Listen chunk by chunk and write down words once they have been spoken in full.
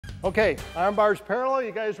Okay, arm bars parallel.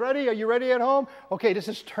 You guys ready? Are you ready at home? Okay, this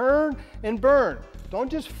is turn and burn. Don't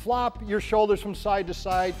just flop your shoulders from side to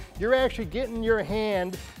side. You're actually getting your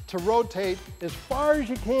hand to rotate as far as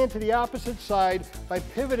you can to the opposite side by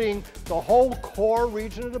pivoting the whole core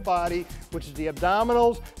region of the body, which is the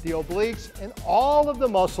abdominals, the obliques, and all of the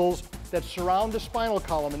muscles that surround the spinal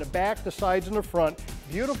column in the back, the sides, and the front.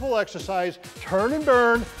 Beautiful exercise. Turn and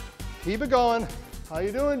burn. Keep it going. How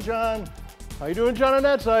you doing, John? How you doing, John, on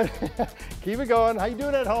that side? Keep it going. How you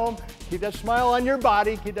doing at home? Keep that smile on your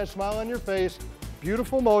body. Keep that smile on your face.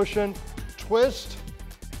 Beautiful motion. Twist.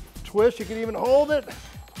 Twist. You can even hold it.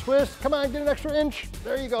 Twist. Come on, get an extra inch.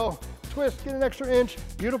 There you go. Twist. Get an extra inch.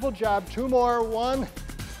 Beautiful job. Two more. 1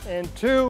 and 2.